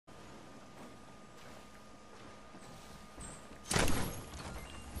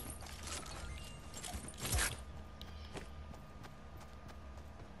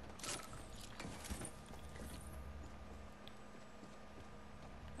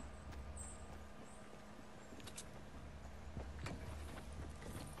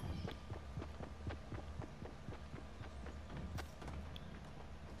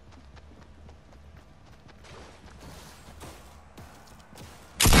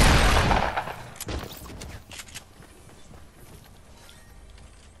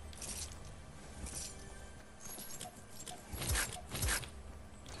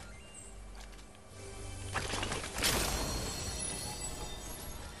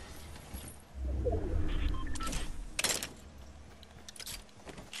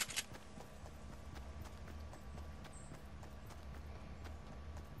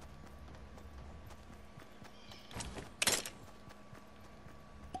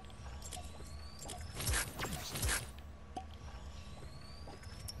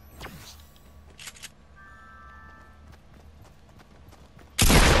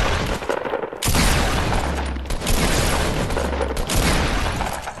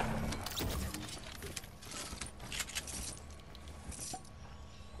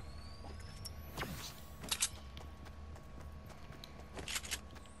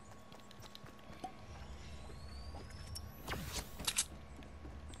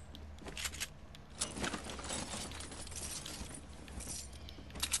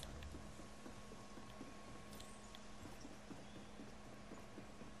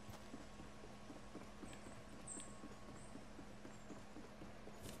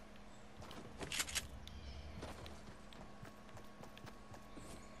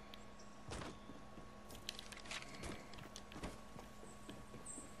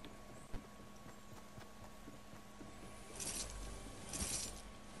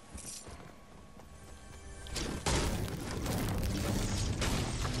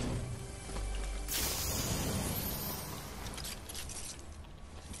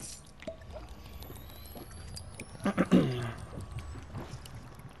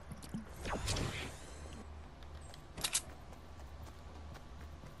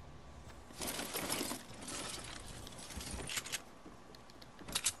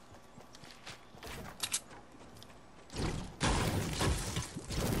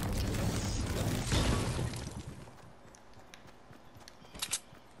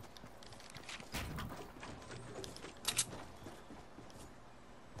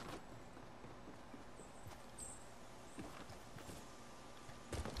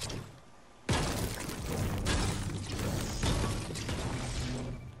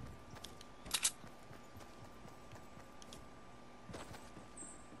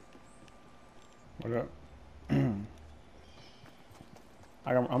What up? I'm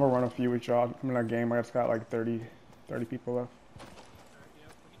gonna run a few with y'all. I'm in a game where it's got like 30 people left.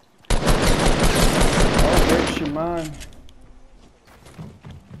 Oh, there's Shimon.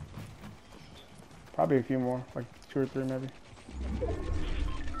 Probably a few more, like 2 or 3 maybe.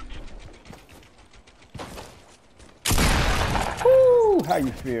 Woo! How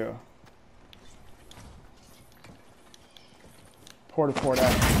you feel? Pour out.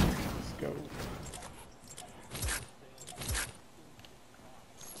 Let's go.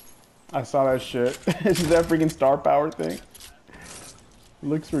 I saw that shit. Is that freaking star power thing?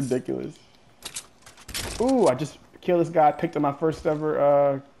 Looks ridiculous. Ooh, I just killed this guy. Picked up my first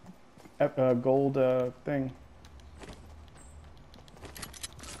ever gold thing.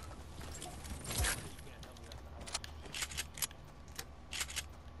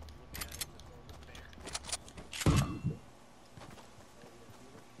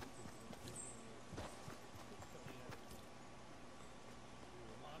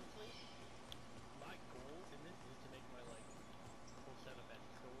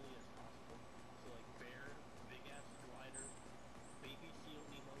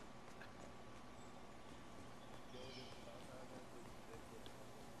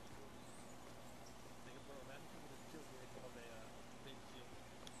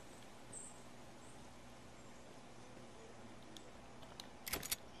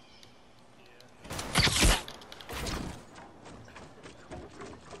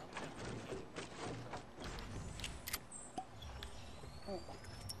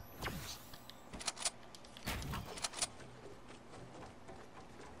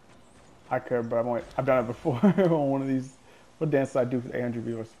 I could, but I've done it before on one of these. What dance did I do for 800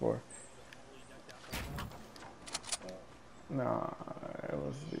 viewers for? No, it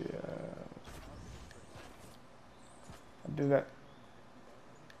was the. I did that.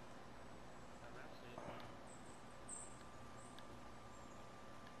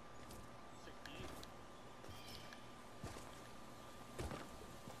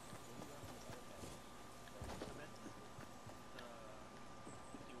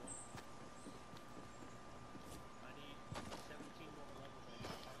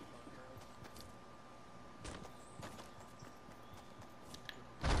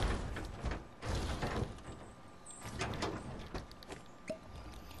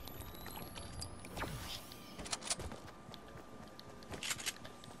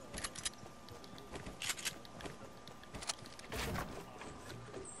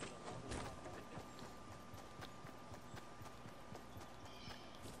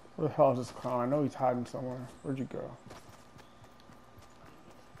 Where the hell is this clown? I know he's hiding somewhere. Where'd you go?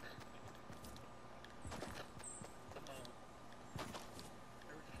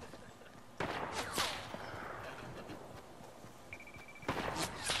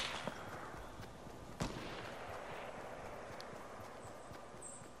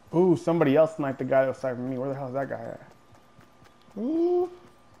 Ooh, somebody else sniped the guy that was sniping me. Where the hell is that guy at? Ooh.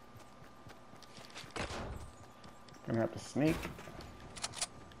 Gonna have to sneak.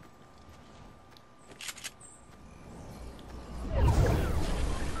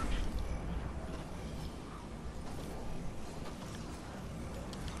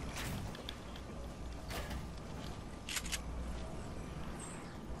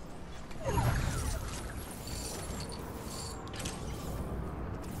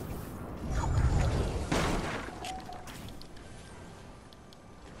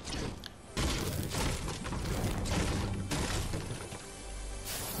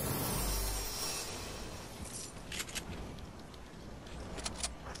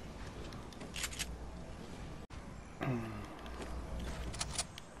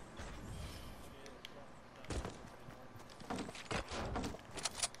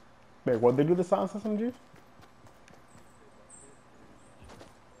 Wait, what'd they do to sound system, G?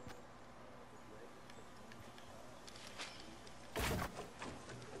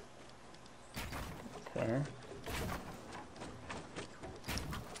 Okay.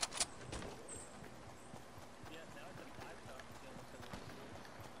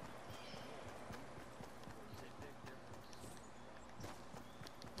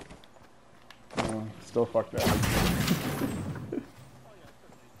 Still fuck that.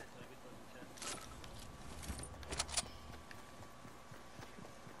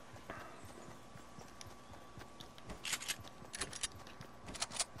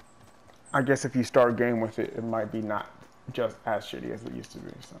 I guess if you start a game with it, it might be not just as shitty as it used to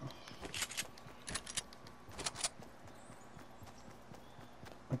be, so.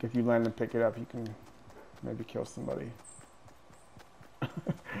 Like if you land and pick it up, you can maybe kill somebody.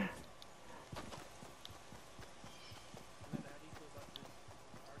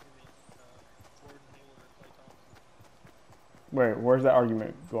 Wait, where's that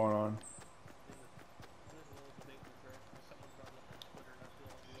argument going on?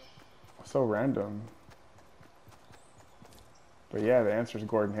 So random. But yeah, the answer is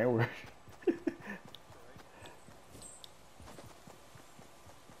Gordon Hayward.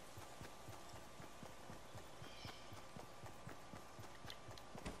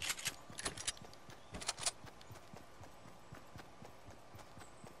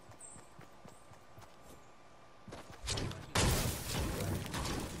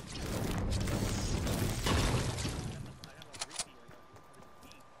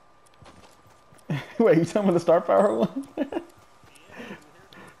 Wait, you talking about the star power one?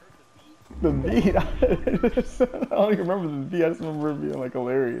 The beat? I don't even remember the beat. I just remember it being like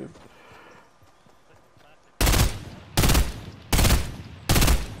hilarious.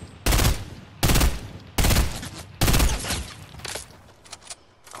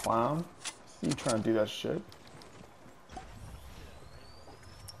 Clown? See you trying to do that shit.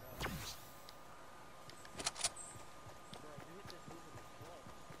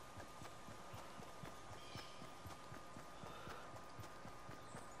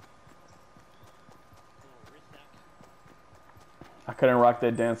 I couldn't rock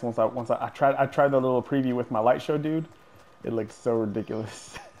that dance once I tried the little preview with my light show dude. It looked so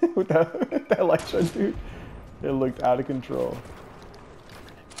ridiculous. with that light show dude. It looked out of control.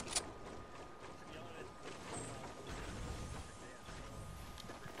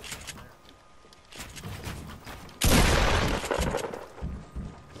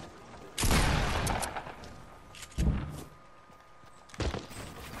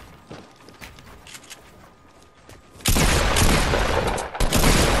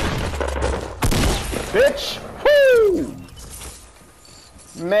 Bitch! Woo!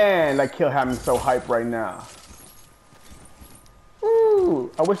 Man, that kill had me so hyped right now.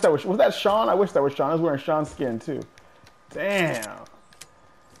 Woo! I wish that was that Sean? I wish that was Sean. I was wearing Sean's skin too. Damn.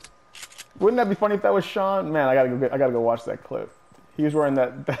 Wouldn't that be funny if that was Sean? Man, I gotta go watch that clip. He was wearing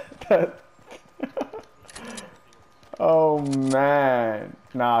that Oh man.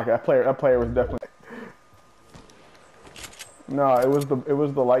 Nah, that player was definitely. No, it was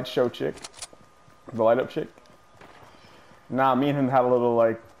the light show chick. The light up chick? Nah, me and him had a little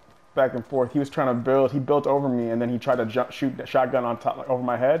like back and forth. He was trying to build, he built over me and then he tried to shoot the shotgun on top, like, over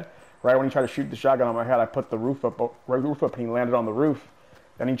my head. Right when he tried to shoot the shotgun on my head, I put the roof up and he landed on the roof.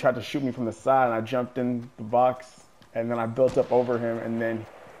 Then he tried to shoot me from the side and I jumped in the box and then I built up over him and then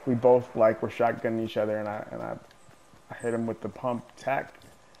we both like were shotgunning each other and I hit him with the pump tack.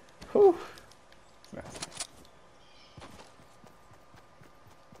 Whew. It's nasty.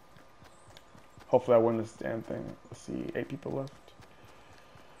 Hopefully I win this damn thing. Let's see, 8 people left.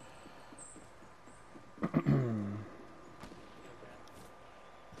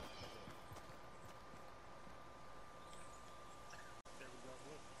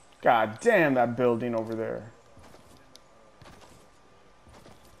 God damn that building over there.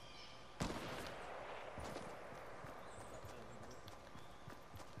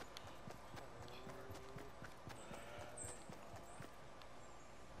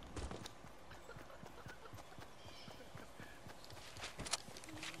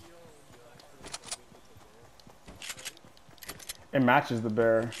 It matches the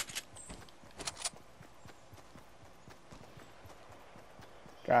bear.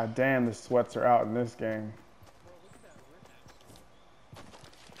 God damn, the sweats are out in this game.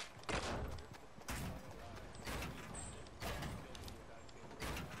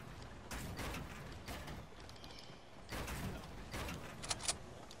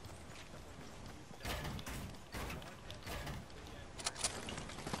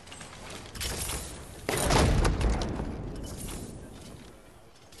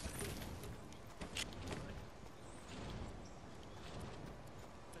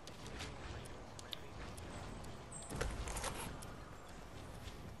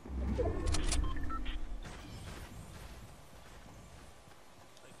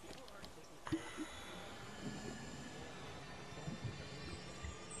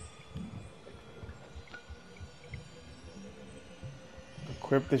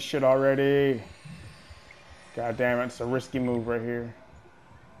 Equip this shit already. God damn it, it's a risky move right here.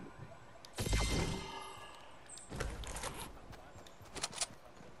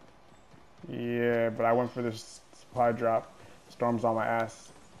 Yeah, but I went for this supply drop. Storm's on my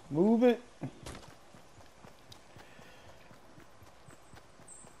ass. Move it.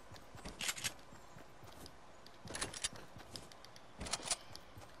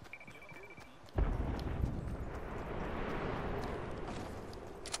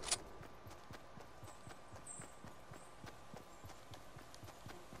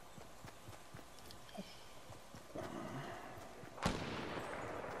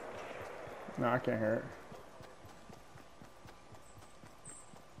 No, I can't hear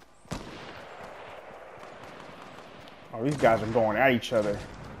it. Oh, these guys are going at each other.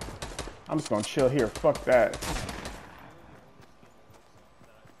 I'm just gonna chill here. Fuck that.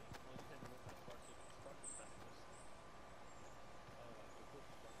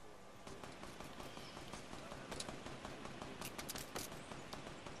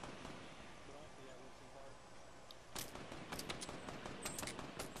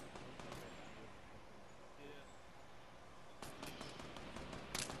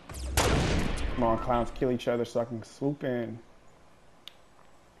 Come on, clowns, kill each other so I can swoop in.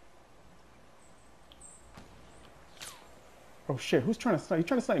 Oh shit, who's trying to snipe? You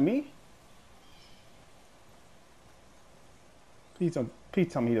trying to snipe me? Please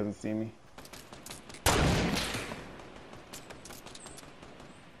tell me he doesn't see me.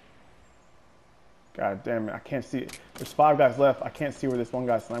 God damn it, I can't see it. There's 5 guys left. I can't see where this one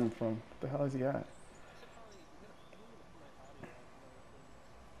guy's sniping from. What the hell is he at?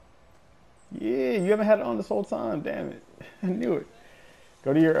 Yeah, you haven't had it on this whole time. Damn it. I knew it.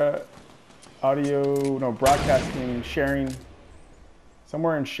 Go to your audio, no, broadcasting, sharing.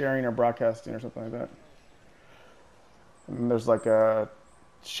 Somewhere in sharing or broadcasting or something like that. And then there's like a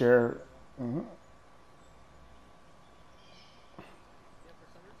share.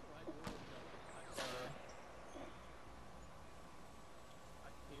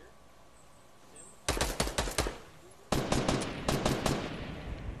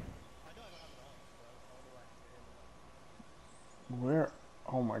 Where?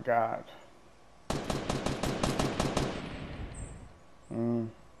 Oh my God.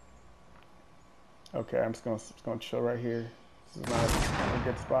 Okay, I'm just gonna chill right here. This is not a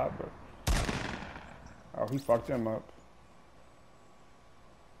good spot, but oh, he fucked him up.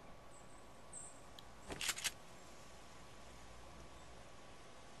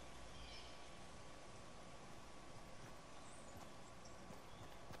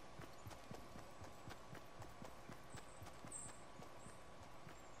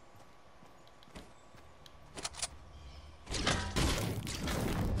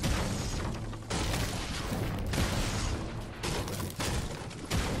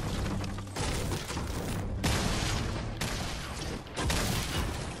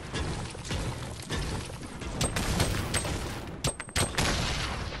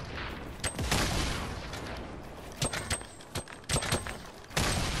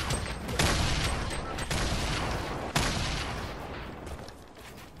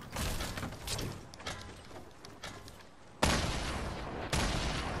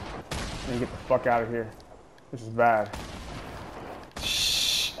 And get the fuck out of here. This is bad.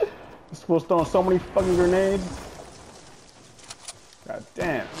 Shh. This fool's throwing so many fucking grenades. God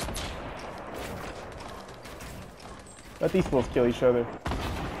damn. Let these fools kill each other.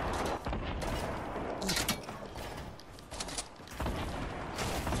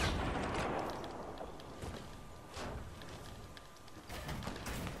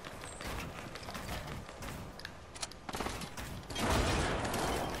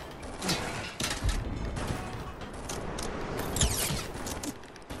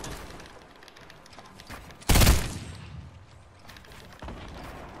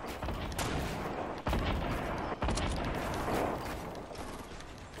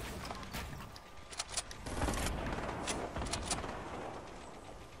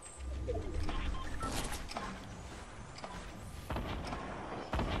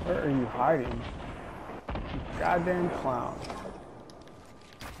 Where are you hiding? You goddamn clown.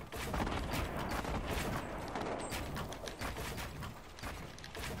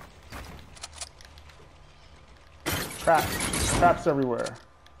 Traps. Traps everywhere.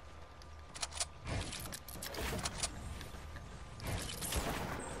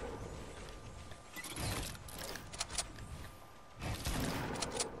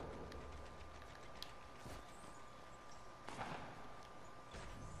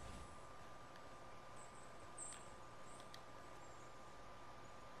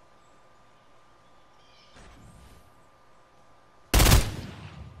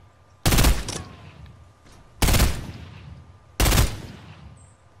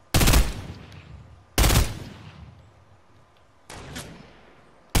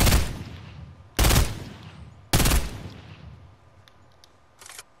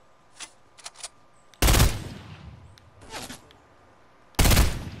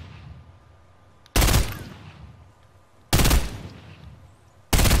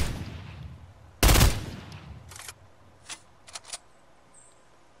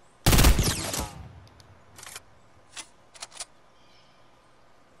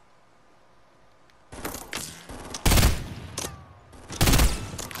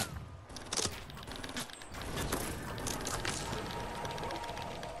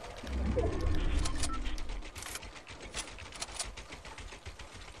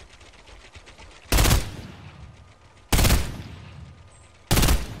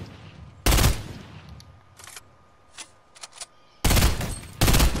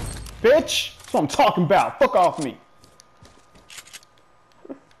 Bitch! That's what I'm talking about. Fuck off me.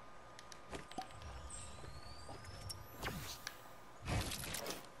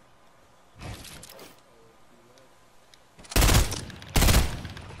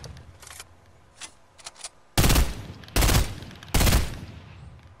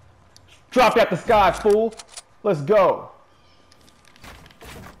 Drop at the sky, fool. Let's go.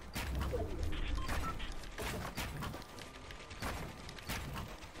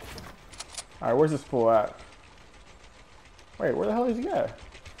 Alright, where's this fool at? Wait, where the hell is he at?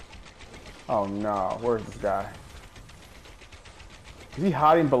 Oh no, where's this guy? Is he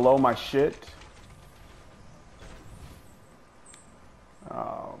hiding below my shit?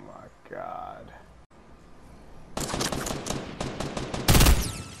 Oh my god.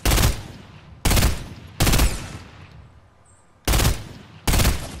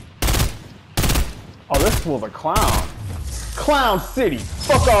 Oh, this fool's a clown. Clown City,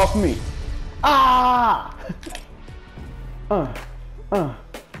 fuck off me. Ah!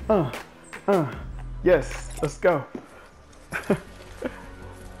 Yes, let's go. Do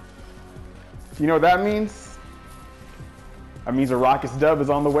you know what that means? That means a Rockets dub is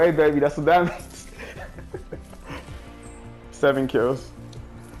on the way, baby. That's what that means. 7 kills.